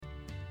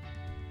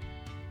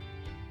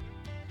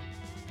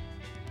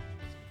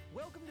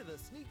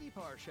Sneaky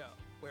Par Show,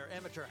 where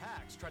amateur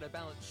hacks try to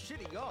balance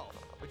shitty golf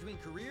between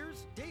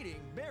careers, dating,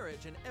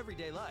 marriage, and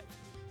everyday life.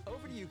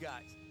 Over to you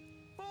guys.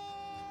 4!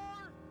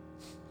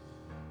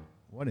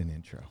 What an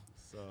intro.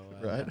 So,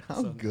 right?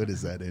 How good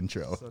is that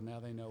intro? So now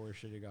they know we're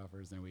shitty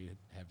golfers and we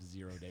have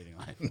zero dating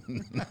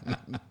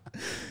life.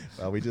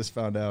 Well, we just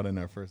found out in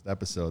our first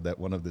episode that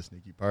one of the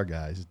Sneaky Par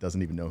guys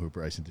doesn't even know who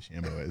Bryson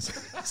DeChambeau is.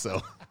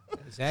 So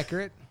Is that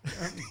accurate?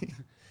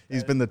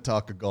 he's been the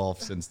talk of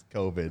golf since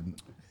COVID.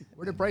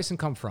 Where did Bryson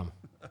come from?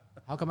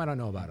 How come I don't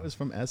know about It him? was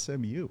from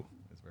SMU.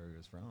 That's where he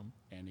was from.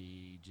 And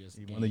he just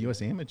He won the U.S.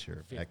 gained Amateur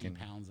 50 back in.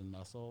 pounds in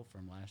muscle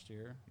from last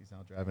year. He's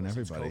out driving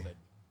Since everybody. COVID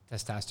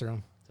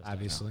Testosterone,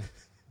 obviously.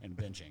 and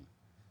benching.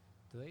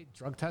 Do they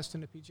drug test in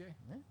the PJ?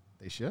 Yeah,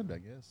 they should, I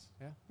guess.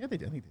 Yeah. Yeah, they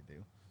do. I think they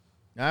do.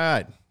 All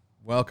right.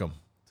 Welcome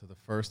to the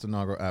first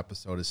inaugural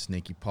episode of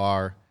Sneaky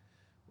Par.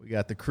 We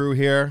got the crew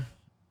here.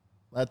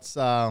 Let's,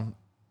 Darren,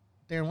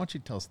 why don't you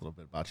tell us a little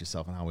bit about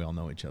yourself and how we all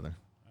know each other?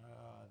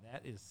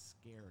 That is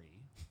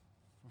scary.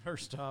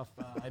 First off,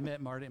 I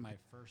met Marty at my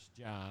first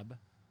job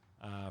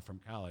from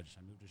college.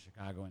 I moved to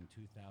Chicago in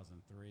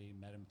 2003,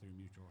 met him through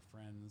mutual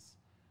friends.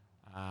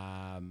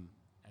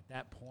 At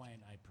that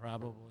point, I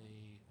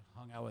probably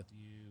hung out with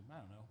you, I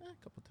don't know,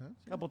 A couple times.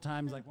 a couple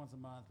times, like once a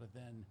month, but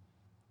then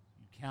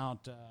you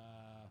count,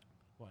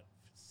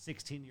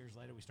 16 years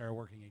later, we started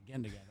working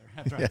again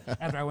together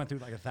after I went through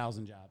like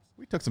 1,000 jobs.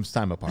 We took some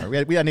time apart.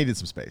 We needed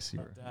some space.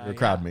 You were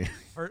crowding me.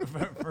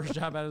 First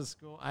job out of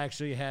school, I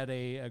actually had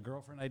a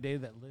girlfriend I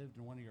dated that lived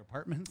in one of your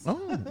apartments.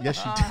 Oh, yes,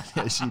 she did.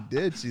 Yes, she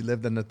did. She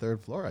lived on the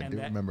third floor. I do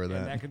remember And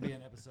that. that could be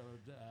an episode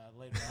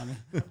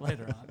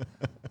later on.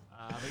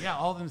 But yeah,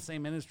 all in the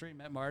same industry.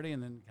 Met Marty,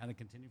 and then kind of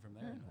continued from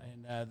there.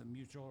 And the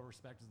mutual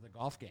respect is the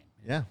golf game.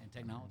 Yeah. And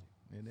technology.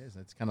 It is.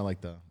 It's kind of like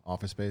the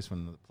office space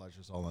when the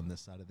pleasure's all on this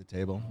side of the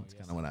table. It's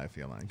kind of what I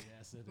feel like.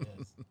 Yes, it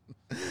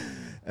is.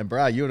 And,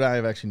 Brad, you and I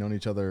have actually known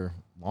each other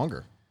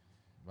longer.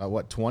 About,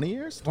 what, 20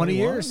 years? 20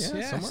 21? years.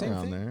 Yeah, somewhere same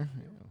around thing. there.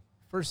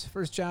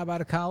 First job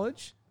out of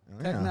college, Oh,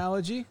 yeah.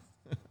 technology,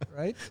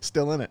 right?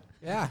 Still in it.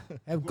 Yeah.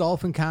 Have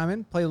golf in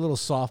common. Play a little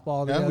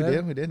softball Yeah,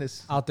 together. we did.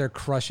 It's Out there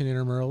crushing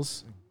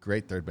intramurals.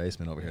 great third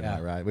baseman over here Yeah.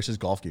 tonight, right? Wish his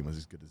golf game was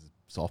as good as his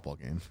softball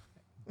game.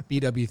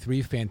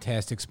 BW3,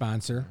 fantastic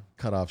sponsor.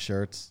 Cut off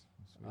shirts.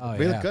 Oh,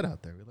 We yeah. look good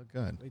out there. We look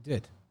good. We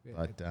did.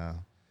 But,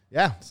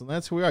 yeah, so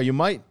that's who we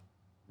are.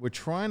 We're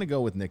trying to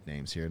go with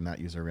nicknames here, not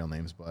use our real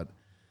names, but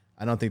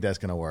I don't think that's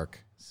going to work.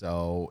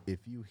 So if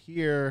you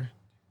hear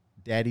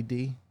Daddy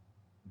D,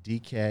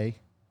 DK,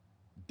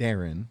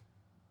 Darren,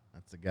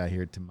 that's the guy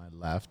here to my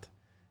left.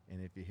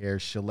 And if you hear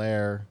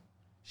Shalair,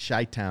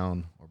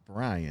 Chi-Town, or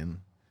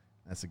Brian,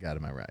 that's the guy to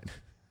my right.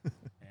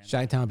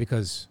 Chi-Town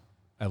because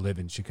I live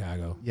in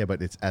Chicago. Yeah,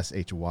 but it's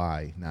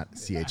SHY, not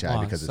CHI,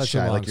 Long- because it's such a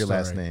Shy, long like your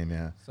last story. name,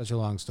 yeah. Such a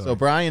long story. So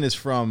Brian is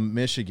from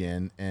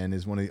Michigan and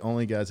is one of the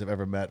only guys I've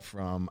ever met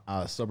from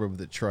a suburb of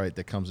Detroit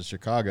that comes to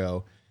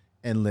Chicago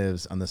and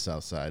lives on the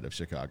south side of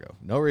Chicago.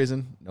 No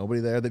reason,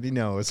 nobody there that he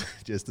knows,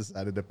 just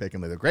decided to pick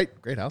and live. Great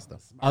house though.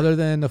 Other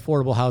than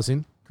affordable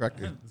housing, Correct.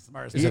 The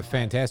smartest is guy. a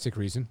fantastic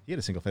reason. He had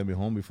a single family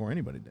home before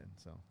anybody did.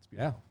 So it's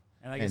Yeah.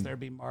 And I guess And- there'd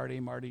be Marty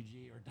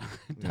G, or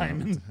beautiful.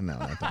 Diamond. No,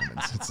 not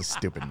Diamonds. It's a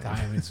stupid name.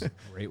 Diamonds,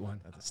 great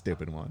one. That's a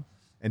stupid one.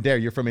 And Dare,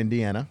 you're from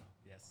Indiana.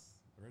 Yes,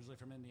 originally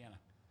from Indiana.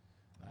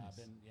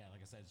 Been,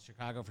 like I said,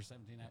 Chicago for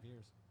 17 and a half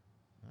years.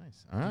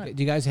 Nice. All right.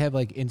 Do you guys have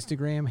like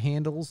Instagram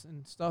handles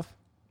and stuff?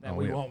 That Oh,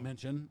 we yeah. won't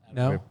mention.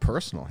 No? We have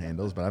personal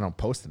handles, but I don't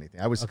post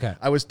anything. I was Okay.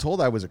 told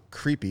I was a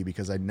creepy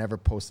because I never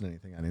posted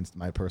anything on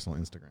my personal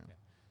Instagram.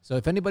 So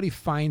if anybody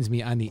finds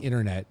me on the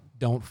internet,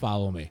 don't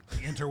follow me. The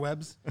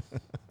interwebs,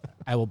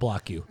 I will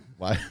block you.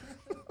 Why?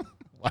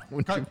 Why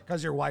wouldn't you?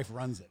 because your wife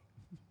runs it.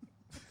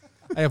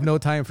 I have no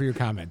time for your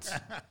comments.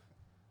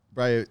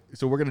 Brian,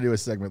 so we're going to do a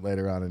segment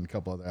later on in a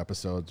couple other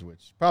episodes,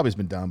 which probably has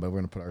been done, but we're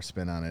going to put our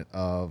spin on it,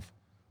 of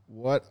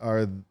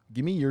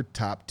give me your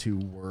top 2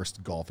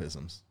 worst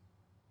golfisms.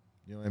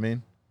 You know what I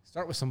mean?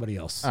 Start with somebody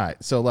else. All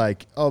right. So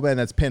like, oh man,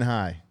 that's pin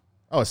high.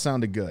 Oh, it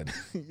sounded good.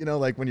 You know,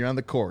 like when you're on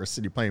the course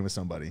and you're playing with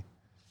somebody.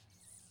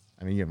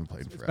 I mean, you haven't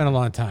played It's forever. been a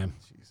long time.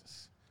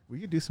 Jesus. Will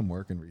you do some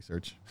work and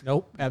research?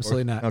 Nope,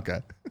 absolutely not. Okay.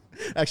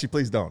 Actually,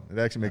 please don't. It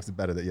actually makes it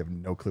better that you have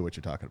no clue what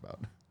you're talking about.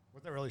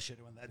 What's that really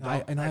shitty one? That I-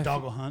 dog, and I that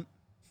dog feel- will hunt.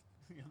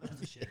 Yeah,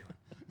 that's a shitty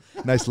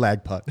one. Nice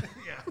lag putt.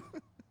 Yeah.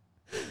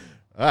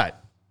 All right.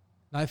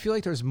 Now, I feel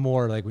like there's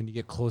more like when you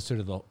get closer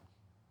to the.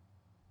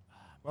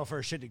 Well, for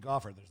a shitty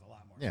golfer, there's a lot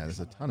more. Yeah, there's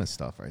a ton of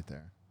stuff right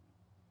there.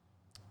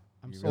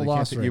 I'm You so really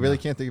lost. can't, Right you really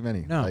now. can't think of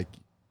any. No. Like,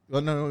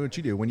 well, no, what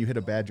you do when you hit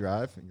a bad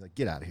drive, you're like,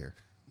 get out of here.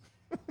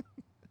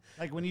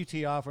 Like when you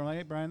tee off, I'm like,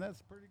 hey, Brian,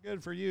 that's pretty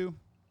good for you.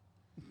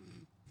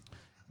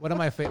 One of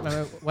my favorite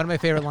lines. One of my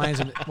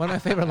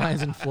favorite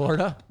lines in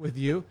Florida with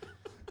you.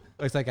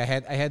 It's like I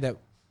had that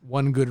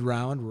one good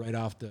round right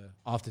off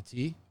the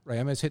tee. Right,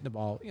 I was hitting the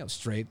ball,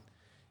 straight,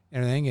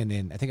 and everything, and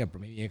then I think I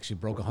maybe actually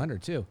broke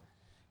 100 too.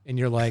 And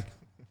you're like,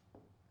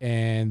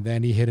 and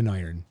then he hit an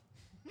iron,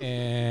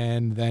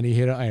 and then he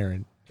hit an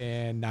iron,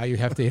 and now you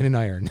have to hit an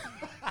iron.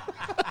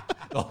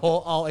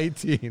 All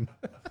 18.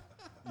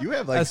 You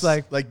have like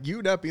That's like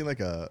you not being like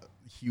a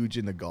huge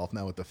into golf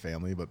now with the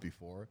family, but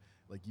before,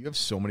 like you have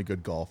so many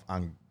good golf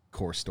on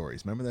course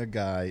stories. Remember that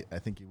guy? I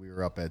think we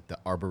were up at the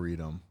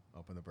Arboretum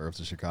up in the burbs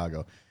of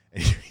Chicago,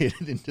 and you hit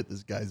it into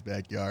this guy's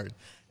backyard,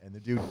 and the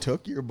dude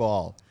took your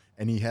ball.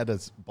 And he had a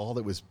ball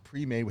that was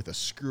pre-made with a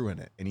screw in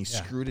it, and he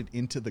screwed it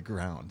into the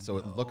ground. So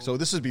it looked. So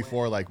this is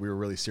before like we were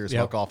really serious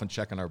about golf and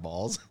checking our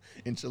balls.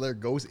 And Schiller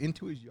goes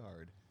into his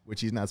yard,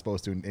 which he's not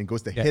supposed to, and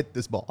goes to hit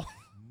this ball.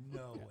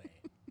 No way.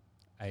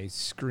 I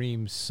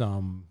screamed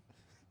some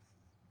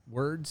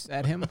words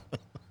at him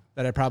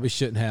that I probably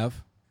shouldn't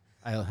have.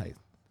 I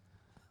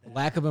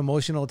lack of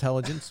emotional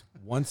intelligence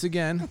once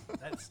again.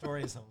 That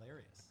story is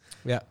hilarious.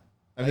 Yeah,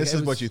 And Like, this it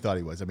is was- what you thought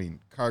he was. I mean,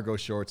 cargo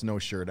shorts, no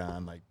shirt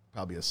on, like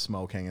probably a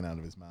smoke hanging out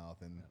of his mouth.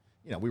 And,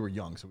 you know, we were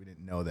young, so we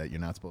didn't know that you're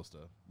not supposed to,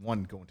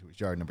 one, go into his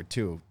yard. Number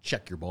two,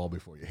 check your ball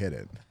before you hit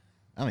it.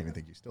 I don't even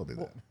think you still do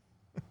that.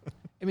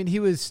 I mean, he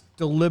was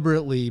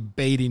deliberately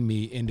baiting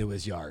me into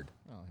his yard.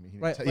 Oh, I mean, he,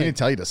 Right, didn't he didn't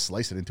tell you to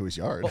slice it into his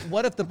yard. But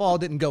what if the ball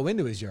didn't go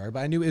into his yard,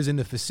 but I knew it was in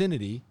the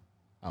vicinity,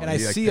 and I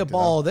he, like, see a picked it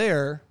ball up.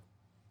 there,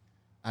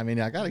 I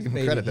mean, I got to give him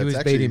baiting- credit. he That's was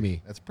actually, baiting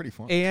me. That's pretty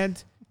fun.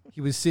 and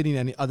he was sitting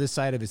on the other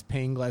side of his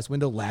pane glass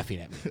window laughing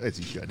at me. As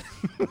he should.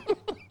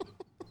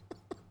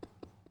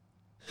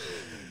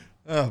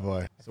 Oh,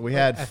 boy. So we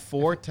had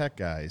 4 tech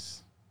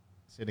guys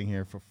sitting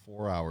here for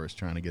 4 hours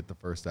trying to get the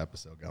first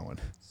episode going.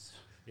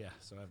 Yeah,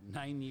 so I have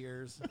 9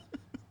 years,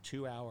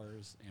 2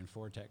 hours, and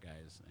 4 tech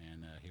guys,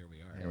 and here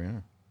we are. Here we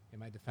are. In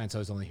my defense, I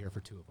was only here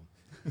for 2 of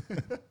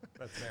them.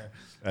 That's fair.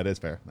 That is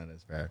fair. That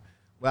is fair.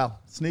 Well,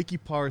 Sneaky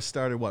Pars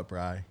started what,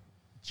 Bri?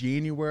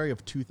 January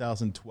of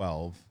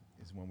 2012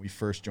 is when we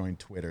first joined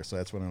Twitter. So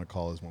that's what I'm going to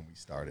call is when we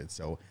started.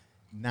 So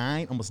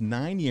almost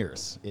 9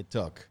 years it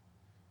took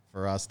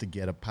for us to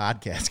get a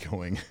podcast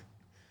going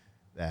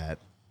that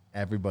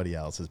everybody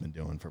else has been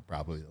doing for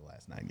probably the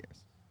last 9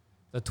 years.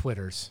 The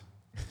Twitters.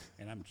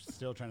 And I'm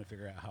still trying to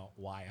figure out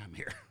why I'm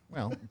here.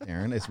 Well,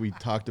 Darren, as we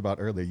talked about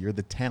earlier, you're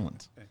the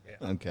talent.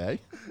 Yeah. Okay.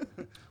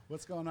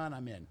 What's going on?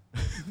 I'm in.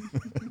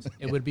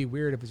 It would be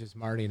weird if it was just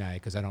Marty and I,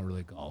 because I don't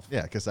really golf.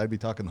 Yeah, because I'd be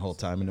talking the whole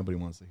time and nobody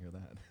wants to hear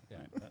that.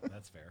 Yeah,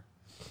 that's fair.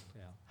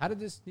 Yeah. How did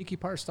this Sneaky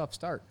Par stuff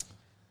start?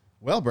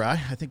 Well, Bri, I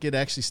think it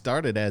actually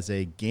started as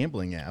a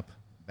gambling app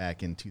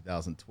back in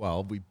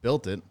 2012. We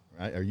built it,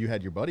 right? Or you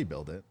had your buddy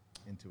build it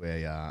into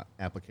a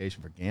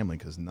application for gambling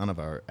because none of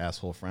our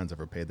asshole friends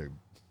ever paid their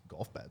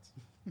golf bets.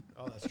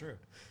 Oh, that's true.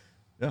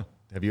 Yeah.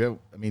 Have you?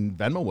 I mean,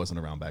 Venmo wasn't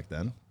around back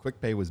then.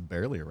 QuickPay was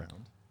barely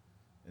around.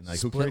 And like,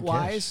 who carried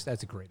Splitwise, cash?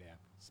 that's a great app.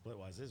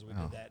 Splitwise is. We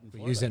Oh. did that in We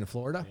Florida. used it in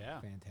Florida? Yeah.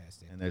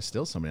 Fantastic. And there's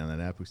still somebody on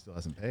that app who still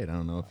hasn't paid. I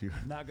don't know if you.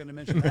 I'm not going to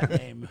mention that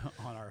name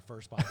on our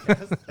first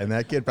podcast. And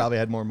that kid probably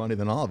had more money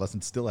than all of us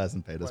and still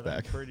hasn't paid us But I'm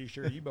back. pretty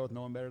sure you both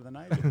know him better than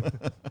I do.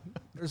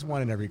 There's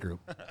one in every group.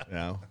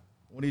 Yeah.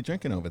 What are you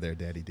drinking over there,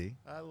 Daddy D?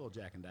 A little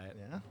Jack and Diet.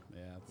 Yeah.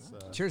 Yeah.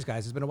 It's, Cheers,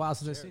 guys. It's been a while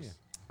since I've seen you.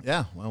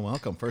 Yeah. Well,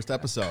 welcome. First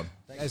episode.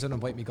 You guys don't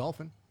invite me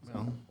golfing.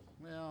 Well,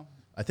 well,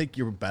 I think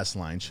your best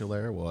line,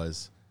 Schiller,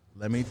 was,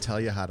 "Let me tell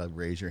you how to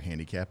raise your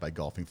handicap by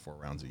golfing 4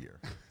 rounds a year."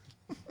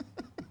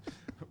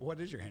 what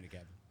is your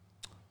handicap?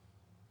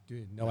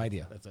 Dude, no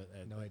idea. That's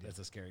No idea. That's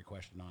a scary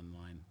question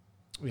online.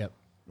 Yep.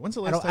 When's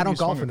the I last don't- time I don't you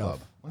swung golf a enough. club?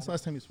 When's the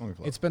last time you swung a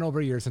club? It's been over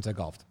a year since I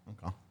golfed.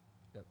 okay.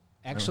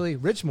 Actually,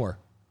 Richmore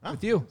Oh,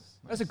 with you. nice,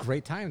 That was a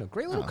great time. A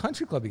great little Oh.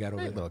 country club you got over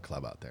Great there. little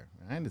club out there,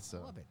 right? It's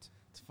Love it.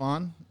 It's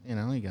fun. You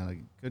know, you got a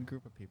good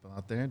group of people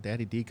out there.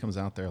 Daddy D comes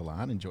out there a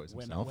lot, enjoys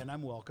himself. When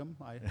I'm welcome,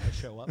 I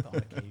show up on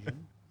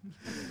occasion.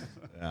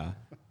 Yeah.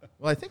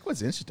 Well, I think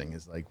what's interesting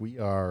is like we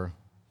are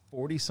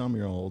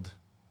 40-some-year-old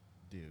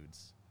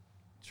dudes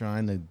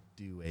trying to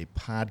do a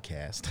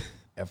podcast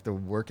after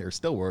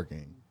still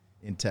working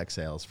in tech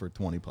sales for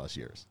 20+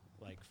 years.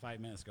 Like 5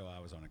 minutes ago, I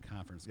was on a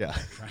conference Yeah.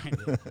 call trying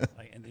to,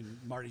 and then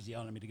Marty's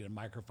yelling at me to get a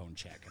microphone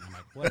check, and I'm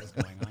like, "What is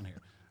going on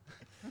here?"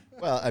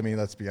 Well, I mean,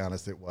 let's be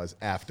honest. It was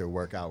after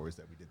work hours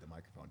that we did the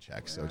microphone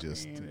check. So I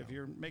just mean, you know, if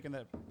you're making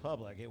that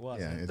public, it yeah,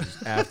 wasn't. it's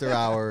just after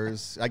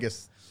hours. I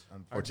guess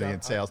unfortunately in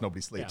job- sales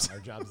nobody sleeps. Yeah, our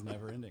job's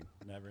never ending.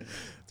 Never ending.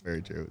 It's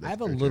very true. I have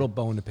That's a very little true.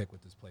 bone to pick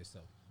with this place,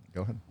 though.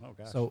 Go ahead. Oh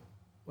gosh. So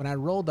when I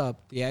rolled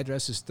up, the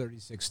address is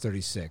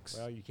 3636.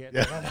 well, you can't.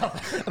 Yeah.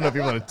 I don't know if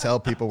you want to tell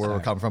people where we're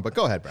coming from, but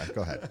go ahead, Brad.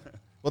 Go ahead.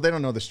 Well, they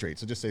don't know the street,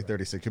 so just say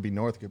 36. It could be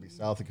north, it could be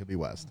south, it could be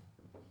west.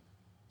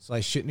 So I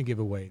shouldn't give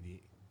away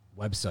the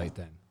website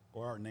then.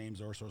 Or our names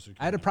or social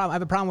security. I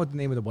have a problem with the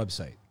name of the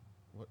website.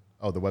 What?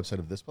 Oh, the website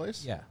of this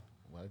place? Yeah.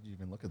 Why did you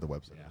even look at the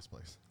website of this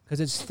place? Because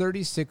it's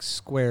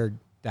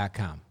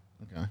 36squared.com.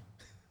 Okay.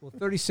 Well,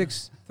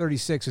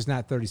 3636 is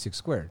not 36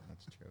 squared.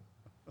 That's true.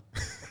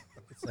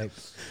 It's like,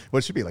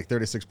 What should be like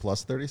 36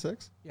 plus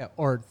 36? yeah,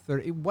 or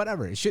 30,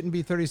 whatever. It shouldn't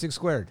be 36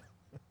 squared.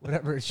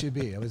 Whatever it should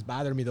be. It was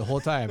bothering me the whole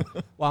time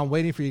while I'm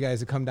waiting for you guys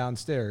to come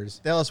downstairs.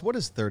 Dallas, what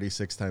is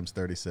 36 times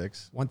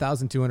 36?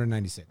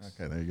 1,296.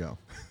 Okay, there you go.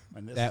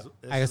 And this That,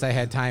 is, I guess I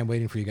had time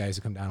waiting for you guys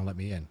to come down and let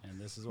me in. And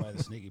this is why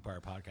the Sneaky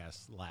Part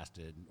podcast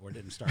lasted or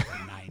didn't start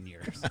for 9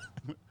 years.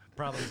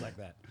 Probably like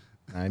that.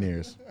 9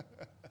 years.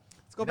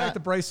 Let's go back to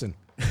Bryson.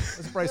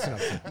 What's Bryson up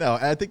to? No,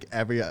 I think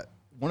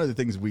one of the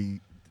things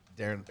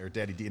Darren or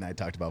Daddy D and I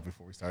talked about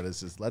before we started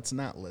this is let's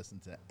not listen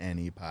to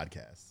any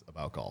podcasts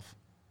about golf.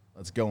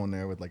 Let's go in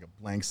there with like a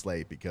blank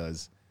slate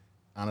because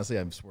honestly,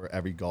 I swear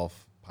every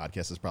golf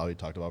podcast has probably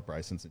talked about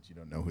Bryson since you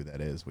don't know who that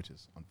is, which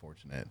is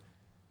unfortunate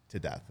to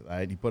death.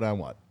 Right? He put on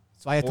what?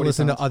 So I have to 40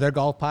 listen pounds? to other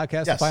golf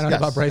podcasts to find out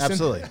about Bryson?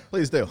 Absolutely.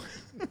 Please do.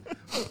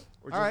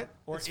 Or All right,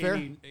 Or that's fair.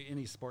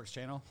 any sports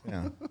channel.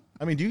 Yeah.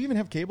 I mean, do you even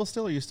have cable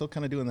still, or are you still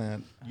kind of doing that?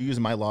 You use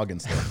my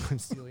login still? I'm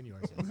stealing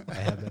yours. Yes, I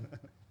have been.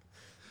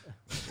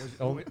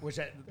 Which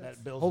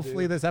that Bill's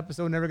Hopefully this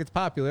episode never gets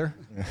popular.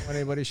 Don't want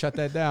anybody shut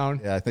that down.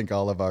 Yeah, I think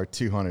all of our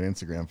 200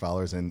 Instagram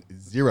followers and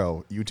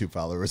 0 YouTube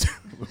followers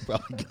will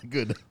probably get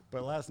good.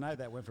 But last night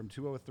that went from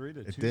 203 to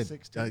It did.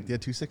 216. Yeah,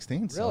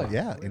 216. So, Really?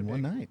 yeah, We had in a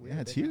one big- night. we had Yeah,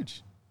 a it's big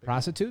huge.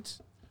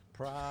 Prostitutes?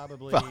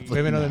 Probably.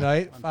 Women of the not.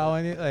 night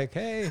following you? Like,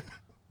 hey,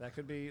 That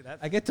could be. That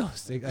I get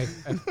those things. Like,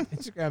 on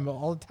Instagram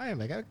all the time.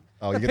 Like,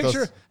 Oh, got you a get picture,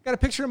 those? got a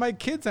picture of my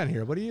kids on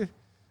here. What do you?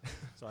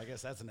 So I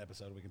guess that's an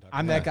episode we can talk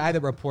I'm about. that guy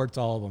that reports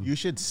all of them. You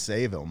should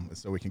save them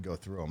so we can go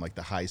through them. Like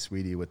the hi,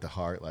 sweetie, with the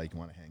heart. Like, you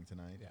want to hang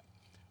tonight? Yeah.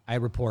 I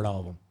report all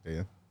of them Do you?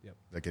 Yep.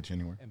 Does that get you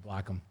anywhere? and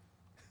block them.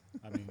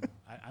 I mean,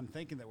 I'm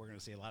thinking that we're going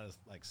to see a lot of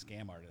like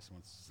scam artists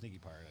once Sneaky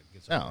Par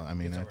gets No, over, I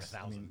mean, gets over that's,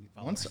 1,000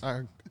 followers. once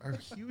our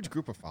huge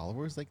group of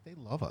followers, like, they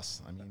love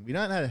us. I mean, we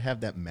don't have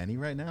that many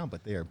right now,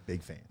 but they are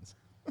big fans.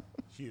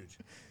 Huge.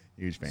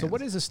 Huge fans. So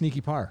what is a sneaky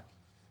par?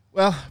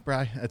 Well,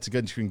 Bri, that's a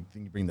good thing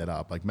you bring that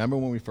up. Like, remember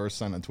when we first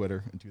signed on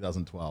Twitter in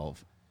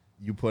 2012?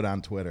 You put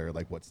on Twitter,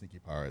 like, what Sneaky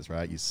Par is,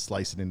 right? You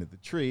slice it into the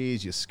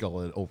trees, you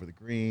skull it over the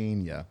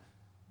green, you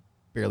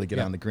barely get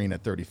Yeah. on the green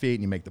at 30 feet,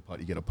 and you make the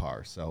putt, you get a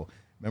par. So,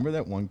 remember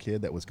that one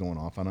kid that was going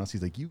off on us?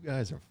 He's like, you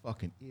guys are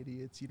fucking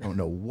idiots. You don't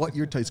know what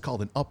your it's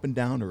called an up and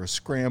down or a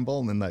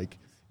scramble. And then, like,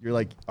 you're,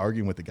 like,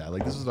 arguing with the guy.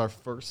 Like, this was our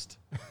first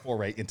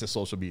foray into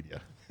social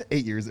media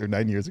 8 years or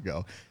 9 years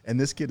ago. And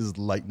this kid is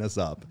lighting us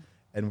up.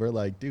 And we're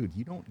like, dude,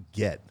 you don't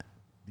get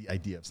the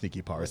idea of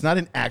Sneaky Par. It's not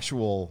an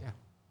actual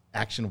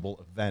actionable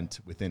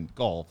event within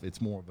golf. It's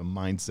more of a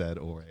mindset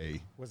or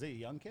a Was he a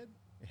young kid?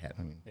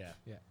 I mean, Yeah.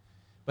 Yeah.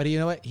 But you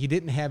know what? He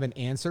didn't have an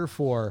answer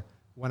for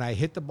when I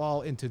hit the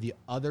ball into the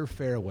other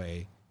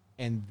fairway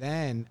and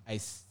then I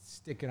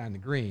stick it on the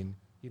green.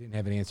 He didn't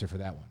have an answer for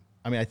that one.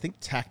 I mean, I think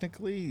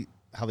technically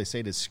how they say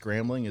it is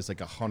scrambling is like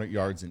 100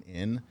 yards and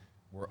in,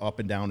 where up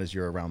and down is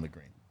you're around the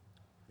green.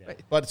 Yeah.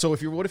 But so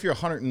what if you're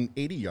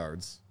 180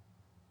 yards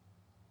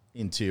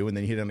into and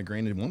then you hit it on the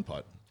green in one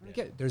putt?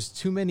 There's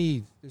too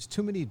many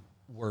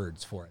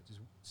words for it. Just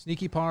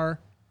sneaky par,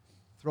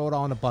 throw it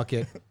all in a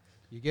bucket.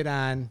 You get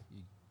on,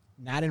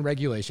 not in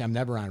regulation. I'm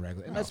never on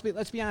regulation. And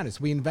let's be honest.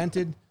 We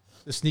invented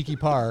the sneaky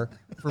par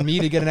for me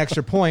to get an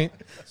extra point,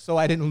 so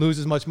I didn't lose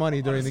as much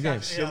money during the game.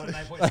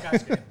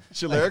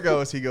 Shalair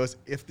goes,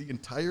 if the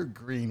entire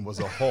green was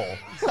a hole,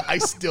 I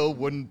still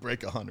wouldn't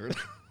break 100.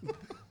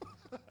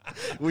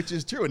 Which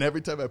is true. And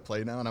every time I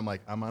play now and I'm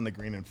like, I'm on the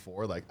green in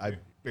 4, like I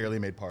barely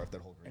made par off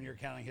that whole green. And you're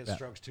counting his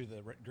strokes to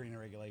the green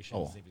regulation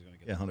Oh, to see if he's going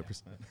to get yeah, them.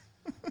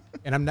 100%.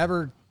 And I'm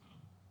never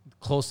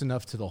close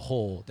enough to the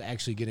hole to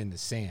actually get into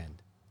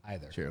sand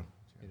either. True.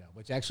 You know,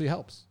 which actually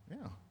helps. Yeah.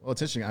 Well,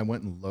 it's interesting. I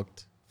went and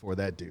looked for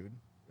that dude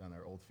on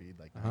our old feed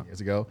like 9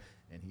 years ago,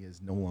 and he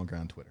is no longer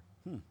on Twitter.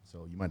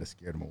 So you might have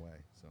scared him away.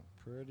 So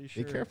Pretty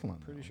sure. careful on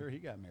that Pretty one. sure he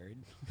got married.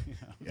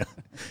 yeah,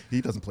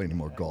 he doesn't play any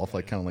more golf,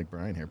 like kind of like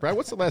Brian here. Brian,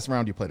 what's the last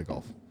round you played of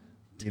golf?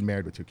 Being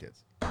married with 2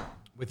 kids.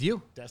 With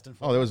you? Destin.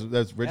 Oh, that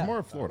was Ridgemore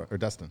or Florida or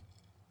Destin?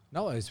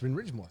 No, it's been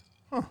Ridgemore.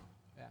 Huh.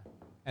 Yeah.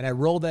 And I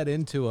rolled that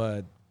into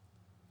a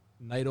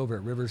night over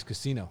at Rivers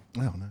Casino.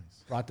 Oh,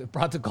 nice.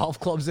 Brought the golf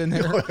clubs in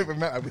there. I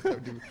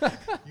remember,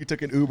 you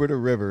took an Uber to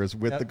Rivers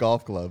with Yep. the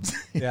golf clubs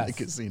in the Yes.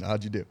 casino.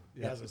 How'd you do?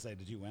 Yeah, I was going to say,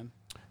 did you win?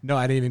 No,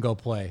 I didn't even go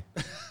play.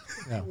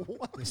 No.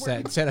 Just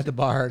sat at the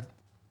bar,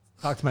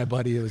 talked to my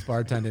buddy who was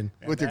bartending.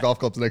 With your golf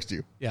clubs next to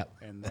you. Yeah.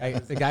 And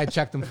that The guy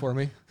checked them for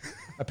me.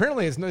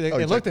 Apparently, they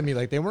he looked at me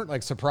like they weren't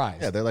like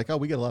surprised. Yeah, they're like, oh,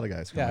 we get a lot of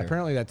guys from Yeah, here.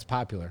 apparently that's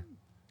popular.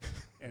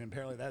 And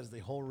apparently that is the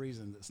whole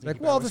reason that Sneaky Like,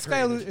 Par well,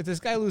 was if this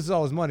guy loses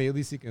all his money, at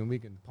least we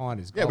can pawn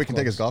his. Yeah, golf we can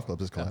take his clubs. golf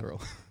clubs as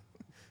collateral.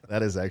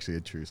 That is actually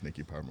a true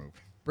Sneaky Par move.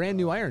 Brand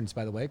new irons,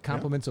 by the way.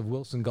 Compliments of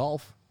Wilson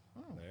Golf.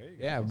 There you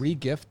go. Yeah,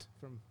 re-gift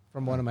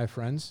from one of my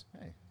friends.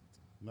 Hey,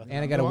 Nothing And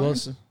I wrong got a New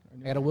Wilson.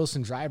 irons? I got a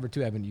Wilson driver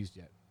too. I haven't used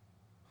yet.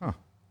 huh?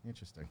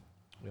 Interesting.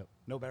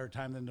 No better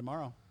time than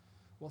tomorrow.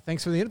 Well,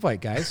 thanks for the invite,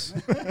 guys.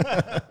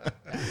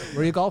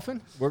 Were you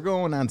golfing? We're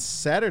going on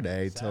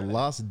Saturday to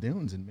Lost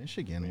Dunes in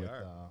Michigan with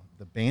are.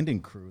 the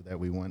banding crew that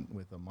we went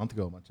with a month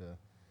ago. A bunch of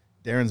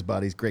Darren's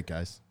buddies, great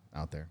guys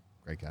out there,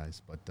 great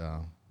guys. But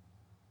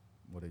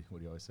what do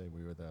you always say?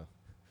 We were the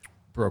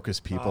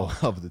brokest people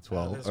of the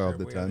 12 This or of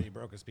group, the we are 10. the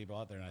brokest people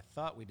out there, and I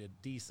thought we did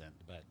decent,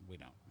 but we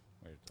don't.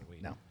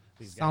 No.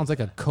 These Sounds guys,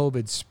 like a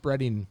COVID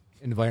spreading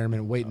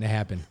environment waiting to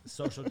happen.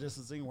 social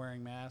distancing,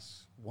 wearing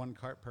masks, 1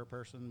 cart per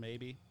person,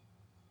 maybe.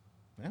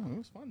 Yeah, it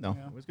was fun though.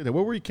 Yeah. It was good.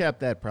 We'll recap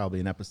that probably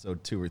in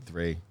episode 2 or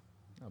 3.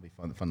 That'll be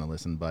fun to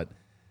listen. But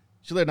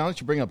Sheila, now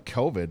that you bring up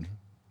COVID,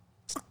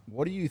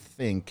 what do you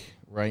think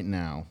right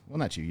now? Well,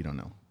 not you. You don't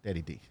know,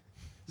 Daddy D.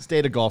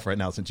 state of golf right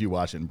now since you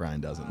watch it and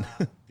Brian doesn't?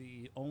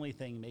 The only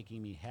thing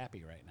making me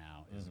happy right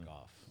now is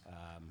golf.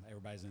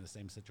 Everybody's in the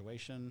same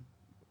situation,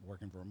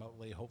 working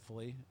remotely,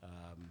 hopefully.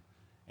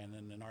 And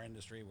then in our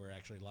industry, we're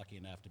actually lucky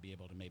enough to be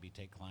able to maybe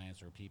take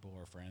clients or people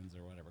or friends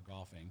or whatever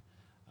golfing,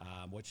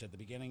 which at the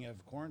beginning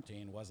of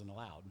quarantine wasn't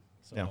allowed.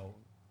 So Yeah.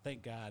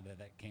 thank God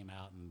that came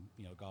out and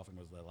golfing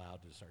was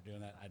allowed to start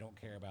doing that. I don't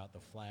care about the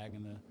flag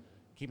and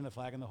keeping the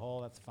flag in the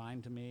hole. That's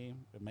fine to me.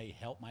 It may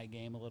help my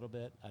game a little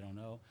bit. I don't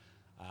know.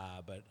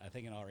 But I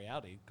think in all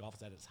reality,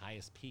 golf's at its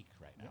highest peak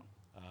right now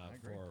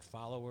for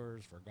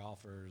followers, for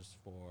golfers,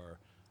 for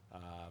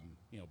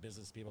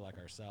business people like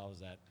ourselves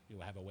that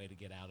have a way to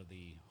get out of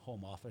the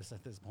home office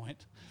at this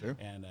point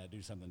and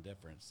do something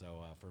different.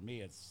 So for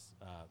me, it's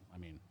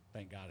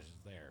thank God it's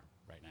there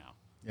right now.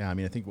 Yeah,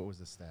 I think what was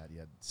the stat? You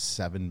had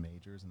 7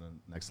 majors in the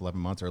next 11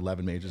 months, or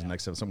 11 majors in the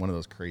next 7. One of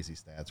those crazy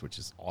stats, which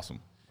is awesome,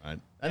 right?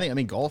 I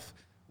think golf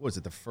was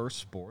it the first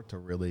sport to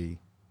really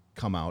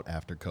come out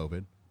after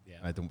COVID. Yeah,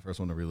 right? The first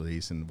one to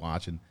release and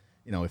watch. And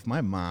if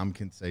my mom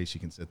can say she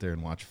can sit there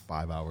and watch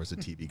 5 hours of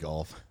TV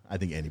golf, I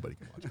think anybody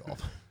can watch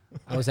golf.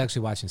 I was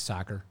actually watching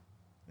soccer.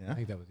 Yeah, I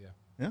think that was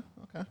yeah,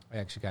 okay. I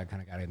actually got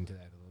into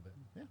that a little bit.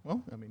 Yeah,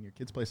 well, your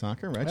kids play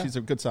soccer, right? Yeah. She's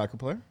a good soccer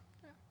player.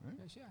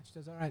 Yeah, she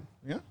does all right.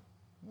 Yeah.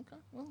 Okay.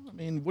 Well,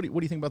 what do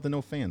you think about the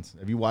no fans?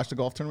 Have you watched a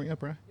golf tournament yet,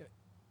 Brad?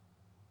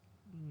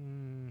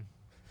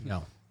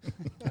 No,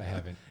 I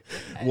haven't.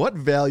 What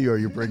value are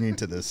you bringing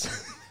to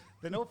this?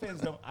 The no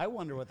fans don't. I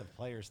wonder what the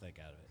players think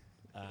out of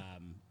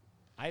it.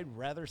 I'd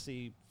rather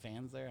see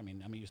fans there.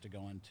 I'm used to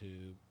going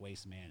to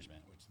Waste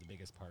Management, which is the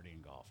biggest party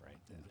in golf, right,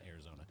 in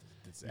Arizona.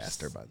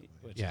 Disaster, by the way.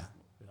 Which Yeah.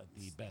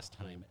 is the best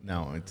time.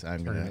 No,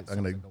 I'm gonna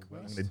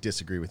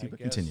disagree with you, but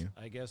continue.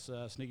 I guess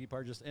Sneaky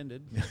Par just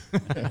ended.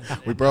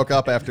 We broke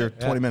up after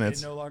 20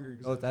 minutes. It no longer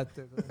Oh,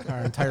 exists.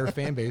 our entire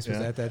fan base was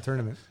at that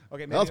tournament.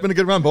 Okay, Well, it's been a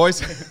good run,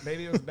 boys.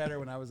 maybe it was better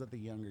when I was at the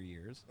younger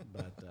years,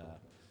 but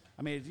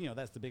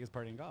that's the biggest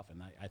party in golf,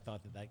 and I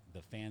thought that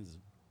the fans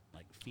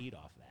feed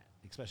off that,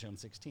 especially on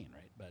 16,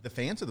 right? But The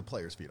fans or the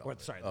players feed off? or,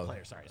 it? sorry, Oh. the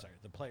players. Sorry,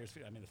 the players.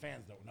 The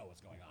fans don't know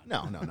what's going on.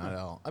 No, not at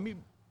all.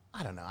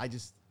 I don't know. I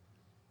just,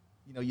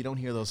 you don't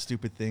hear those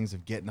stupid things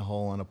of getting a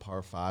hole on a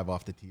par 5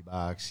 off the tee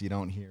box. You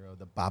don't hear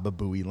the Baba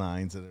Booey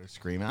lines that are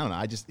screaming. I don't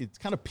know. It's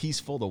kind of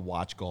peaceful to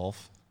watch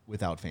golf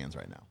without fans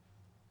right now.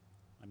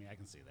 I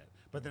can see that.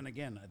 But then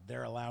again,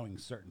 they're allowing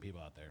certain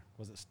people out there.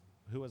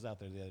 Who was out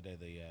there the other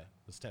day?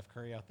 Was Steph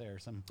Curry out there or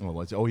something?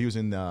 He was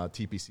in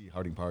TPC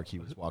Harding Park. He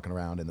was walking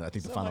around, and I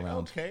think the final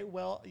round. Okay,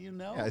 well,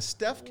 Yeah,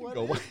 Steph can what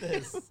go. is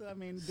this?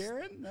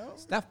 Darren, no.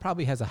 Steph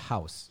probably has a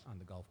house on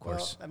the golf Well,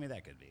 course.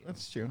 that could be.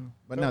 That's true.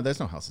 But no, there's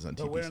no houses on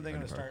But TPC. when are they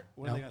going to Harding Park. start?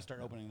 When are they going to start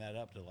opening that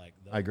up to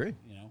I agree.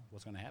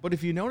 what's going to happen? But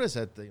if you notice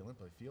at the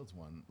Olympic Fields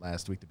one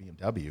last week, the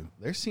BMW,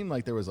 there seemed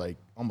like there was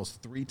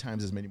almost 3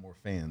 times as many more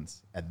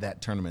fans at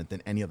that tournament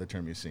than any other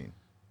tournament you've seen.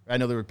 I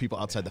know there were people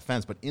outside the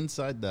fence, but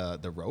inside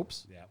the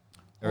ropes. yeah.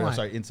 Or, Hold on.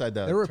 sorry, inside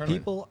the There were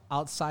tournament. people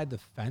outside the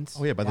fence.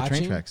 Oh yeah, by the train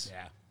watching. tracks,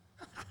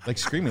 Yeah.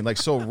 screaming.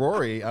 So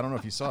Rory, I don't know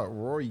if you saw it.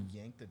 Rory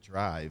yanked a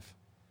drive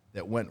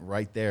that went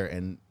right there,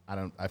 and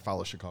I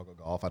follow Chicago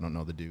golf. I don't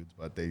know the dudes,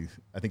 but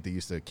I think they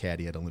used to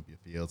caddy at Olympia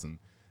Fields, and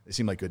they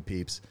seemed like good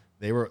peeps.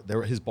 They were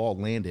his ball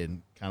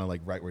landed kind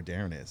of right where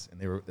Darren is, and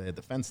they had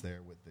the fence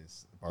there with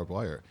this barbed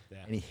wire,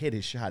 and he hit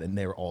his shot, and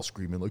they were all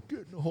screaming get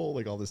in the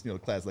hole, all this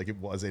class, like it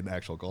was an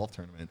actual golf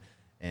tournament.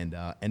 And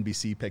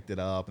NBC picked it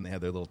up, and they had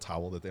their little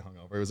towel that they hung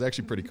over. It was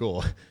actually pretty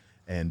cool,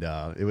 and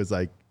it was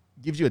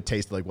gives you a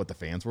taste of what the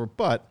fans were.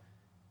 But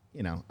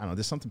I don't know,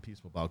 there's something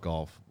peaceful about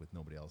golf with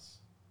nobody else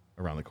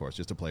around the course,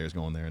 just the players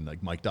going there and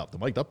mic'd up. The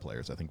mic'd up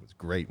players, I think, was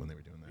great when they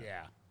were doing that.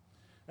 Yeah.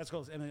 That's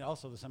cool. And then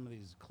also some of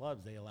these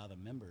clubs, they allow the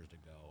members to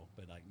go,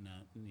 but not,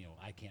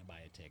 I can't buy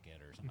a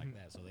ticket or something like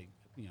that. So they,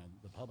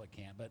 the public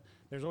can't. But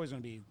there's always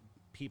going to be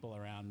people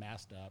around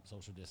masked up,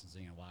 social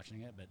distancing, and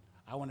watching it. But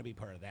I want to be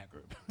part of that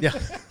group. Yeah,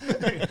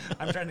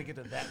 I'm trying to get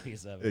to that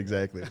piece of it.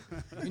 exactly.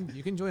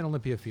 You can join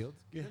Olympia Fields.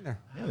 Get in there.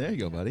 Yeah, there you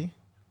go, buddy.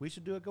 We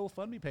should do a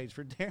GoFundMe page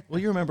for Darren. Well,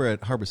 you remember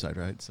at Harborside,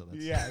 right? So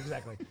that's, Yeah,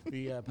 exactly.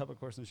 The public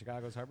course in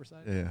Chicago's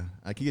Harborside. yeah.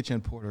 I could get you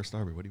in Port or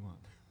Starboard. What do you want?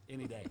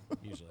 Any day,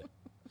 usually.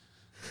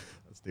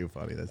 That's too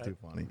funny. That's too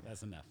funny.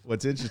 That's enough.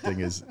 What's interesting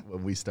is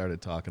when we started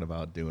talking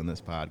about doing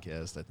this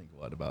podcast, I think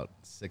about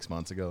 6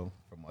 months ago,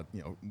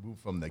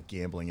 moved from the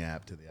gambling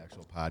app to the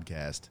actual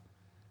podcast.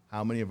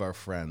 How many of our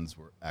friends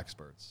were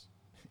experts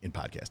in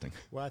podcasting?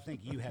 Well, I think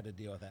you had to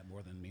deal with that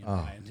more than me and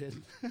Brian did.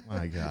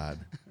 My God.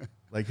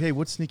 Hey,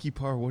 what's Sneaky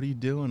Par? What are you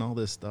doing? All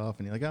this stuff.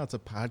 And you're like, oh, it's a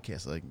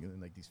podcast.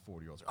 These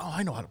 40-year-olds are, oh,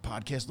 I know how to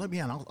podcast. Let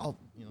me on. I'll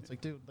it's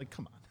dude,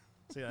 come on.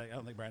 See, I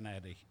don't think Brian and I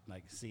had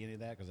to see any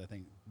of that because I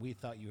think we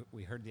thought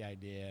we heard the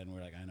idea and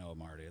we're like, I know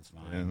Marty, it's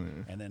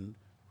fine. Yeah. And then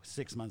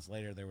 6 months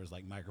later, there was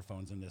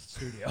microphones in this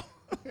studio,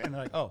 and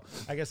they're like, oh,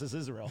 I guess this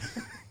is real.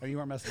 Oh, you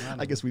weren't messing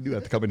around. I guess we do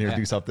have to come in here and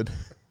do something.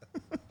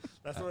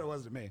 That's what it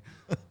was to me.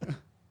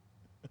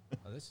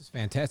 Oh, this is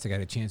fantastic. I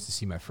had a chance to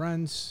see my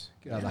friends,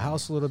 get out of the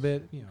house a little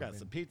bit. Got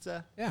some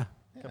pizza, Yeah.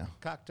 couple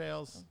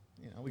cocktails.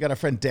 We got our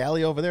friend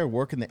Dally over there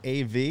working the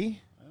AV.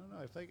 I don't know.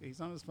 think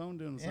he's on his phone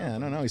doing something. Yeah, I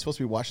don't know. He's supposed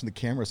to be watching the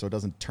camera so it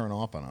doesn't turn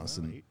off on us.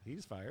 Well, And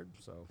he's fired.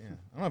 So yeah,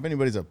 I don't know if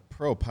anybody's a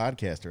pro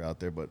podcaster out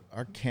there, but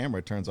our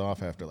camera turns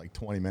off after like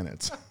 20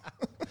 minutes.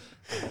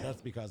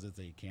 that's because it's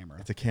a camera.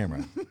 It's a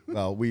camera.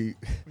 Well, we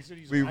should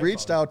use we an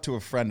reached iPhone. out to a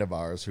friend of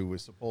ours who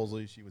was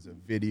supposedly she was a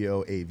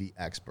video AV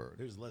expert.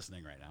 Who's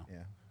listening right now?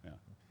 Yeah. Yeah.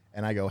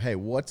 And I go, hey,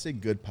 what's a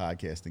good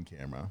podcasting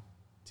camera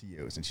to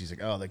use? And she's like,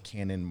 oh, the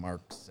Canon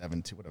Mark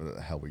 7 II, whatever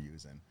the hell we're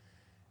using.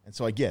 And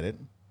so I get it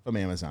from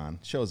Amazon.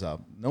 Shows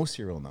up, no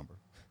serial number.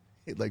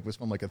 It like was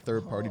from like a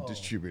third-party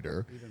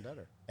distributor. Even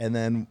better. And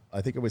then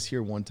I think I was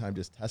here one time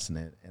just testing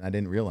it, and I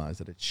didn't realize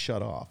that it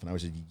shut off, and I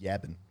was just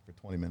yabbing for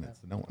 20 minutes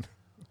to no one.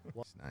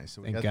 It's nice.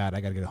 So we Thank got, God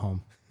I got to get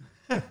home.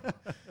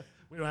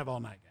 We don't have all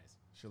night, guys.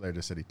 Schiller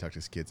just said he tucked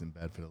his kids in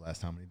bed for the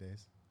last how many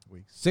days?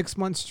 Weeks. 6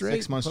 months straight.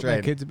 6 months Put straight.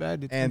 My kids to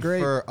bed. It's been And great.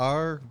 for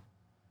our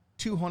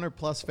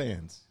 200-plus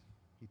fans,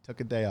 he took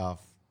a day off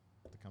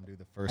to come do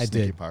the first I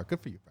Sneaky did. Park.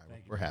 Good for you, Brian.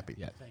 Thank you. We're happy.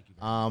 Yeah. Thank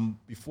you.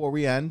 Before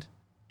we end,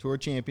 Tour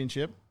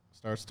Championship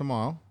starts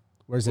tomorrow.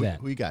 Where's it at?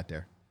 Who you got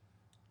there?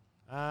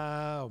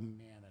 Oh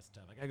man, that's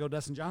tough. I gotta go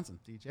Dustin Johnson.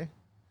 DJ?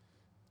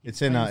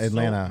 It's in playing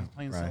Atlanta. he's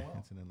playing so right. well.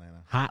 It's in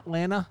Atlanta. Hot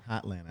Atlanta?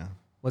 Hot Atlanta.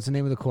 What's the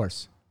name of the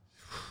course?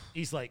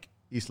 East Lake.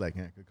 East Lake.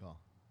 Yeah, good call.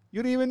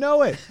 You don't even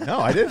know it. No,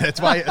 I didn't.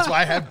 That's why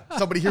I have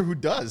somebody here who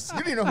does. You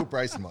didn't even know who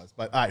Bryson was.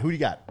 But all right, who do you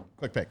got?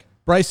 Quick pick.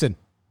 Bryson.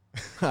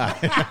 I'm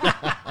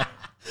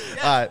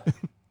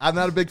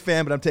not a big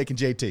fan, but I'm taking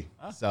JT.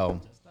 So,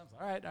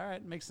 All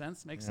right. Makes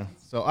sense. Makes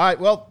sense. all right.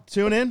 Well,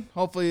 tune in.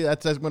 Hopefully, I'm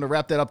going to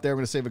wrap that up there. We're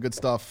going to save the good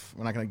stuff.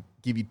 We're not going to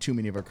give you too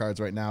many of our cards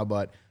right now,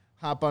 but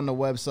hop on the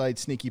website,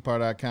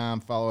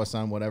 sneakypar.com. Follow us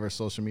on whatever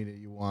social media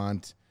you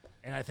want.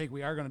 And I think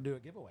we are going to do a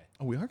giveaway.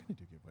 Oh, we are going to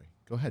do a giveaway.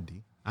 Go ahead,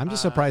 D. I'm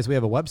just surprised we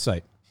have a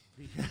website.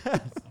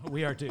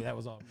 We are too. That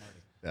was all Marty.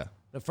 Yeah.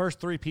 The first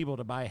 3 people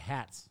to buy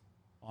hats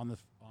on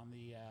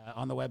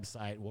the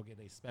website will get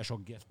a special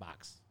gift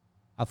box.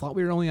 I thought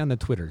we were only on the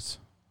Twitters.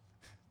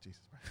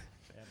 Jesus.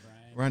 Yeah, Brian.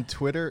 We're on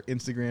Twitter,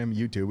 Instagram,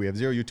 YouTube. We have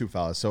 0 YouTube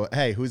followers. So,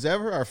 hey, who's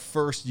ever our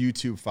first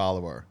YouTube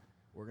follower,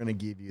 we're going to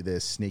give you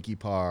this Sneaky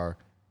Par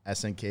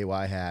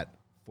SNKY hat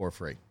for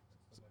free.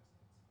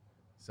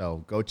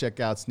 So go check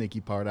out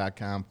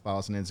sneakypar.com. Follow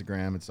us on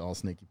Instagram. It's all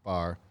Sneaky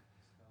Par.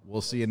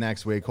 We'll see you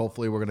next week.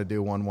 Hopefully, we're going to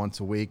do one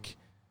once a week.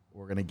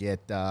 We're going to get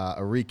a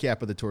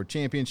recap of the Tour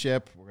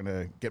Championship. We're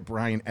going to get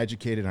Brian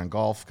educated on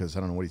golf because I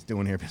don't know what he's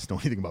doing here if he doesn't know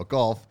anything about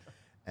golf.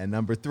 And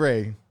number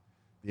 3,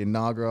 the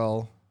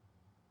inaugural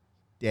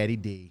Daddy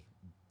D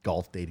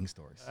golf dating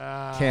stories.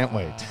 Can't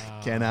wait.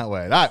 Cannot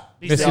wait. All right.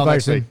 Peace See out. y'all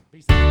next Bison. week.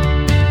 Peace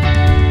out.